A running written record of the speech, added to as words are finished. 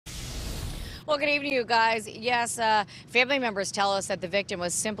Well, good evening, you guys. Yes, family members tell us that the victim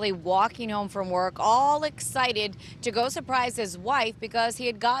was simply walking home from work, all excited to go surprise his wife because he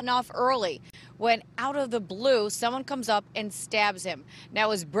had gotten off early. When out of the blue, someone comes up and stabs him.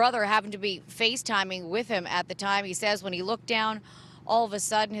 Now, his brother happened to be FaceTiming with him at the time. He says when he looked down, all of a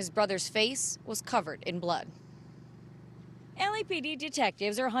sudden, his brother's face was covered in blood. LAPD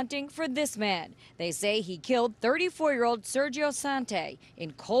detectives are hunting for this man. They say he killed 34-year-old Sergio Sante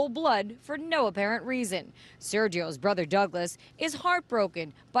in cold blood for no apparent reason. Sergio's brother Douglas is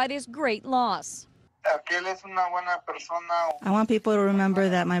heartbroken by this great loss. I want people to remember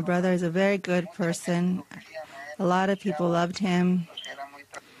that my brother is a very good person. A lot of people loved him.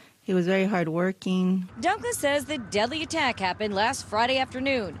 He was very hardworking. Douglas says the deadly attack happened last Friday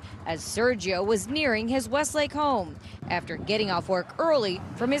afternoon as Sergio was nearing his Westlake home after getting off work early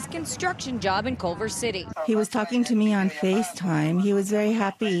from his construction job in Culver City. He was talking to me on FaceTime. He was very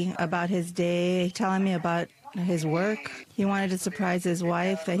happy about his day, telling me about his work. He wanted to surprise his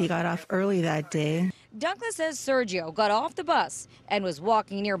wife that he got off early that day. Douglas says Sergio got off the bus and was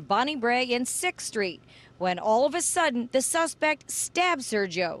walking near Bonnie Bray and 6th Street when all of a sudden the suspect stabbed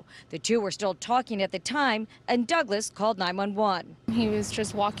Sergio. The two were still talking at the time and Douglas called 911. He was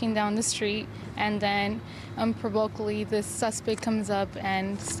just walking down the street and then unprovokably the suspect comes up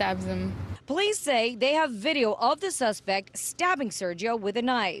and stabs him. Police say they have video of the suspect stabbing Sergio with a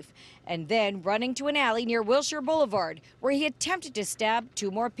knife and then running to an alley near Wilshire Boulevard where he attempted to stab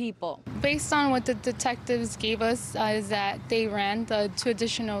 2 more people. Based on what the detectives gave us is that they ran, the 2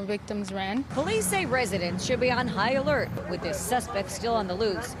 additional victims ran. Police say residents should be on high alert with this suspect still on the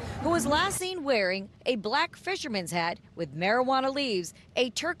loose, who was last seen wearing a black fisherman's hat with marijuana leaves,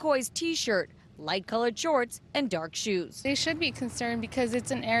 a turquoise t-shirt, light-colored shorts, and dark shoes. They should be concerned because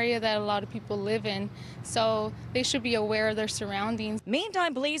it's an area that a lot of people live in, so they should be aware of their surroundings.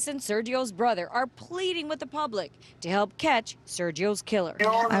 Meantime, police and Sergio's brother are pleading with the public to help catch Sergio's killer.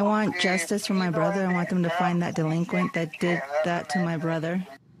 I want justice for my brother. I want them to find that delinquent that did that to my brother.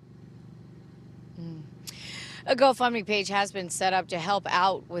 A GoFundMe page has been set up to help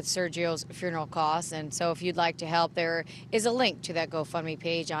out with Sergio's funeral costs, and so if you'd like to help, there is a link to that GoFundMe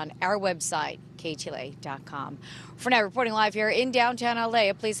page on our website, KTLA.com. For now, reporting live here in downtown LA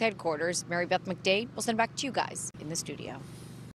at police headquarters, Mary Beth McDade will send it back to you guys in the studio.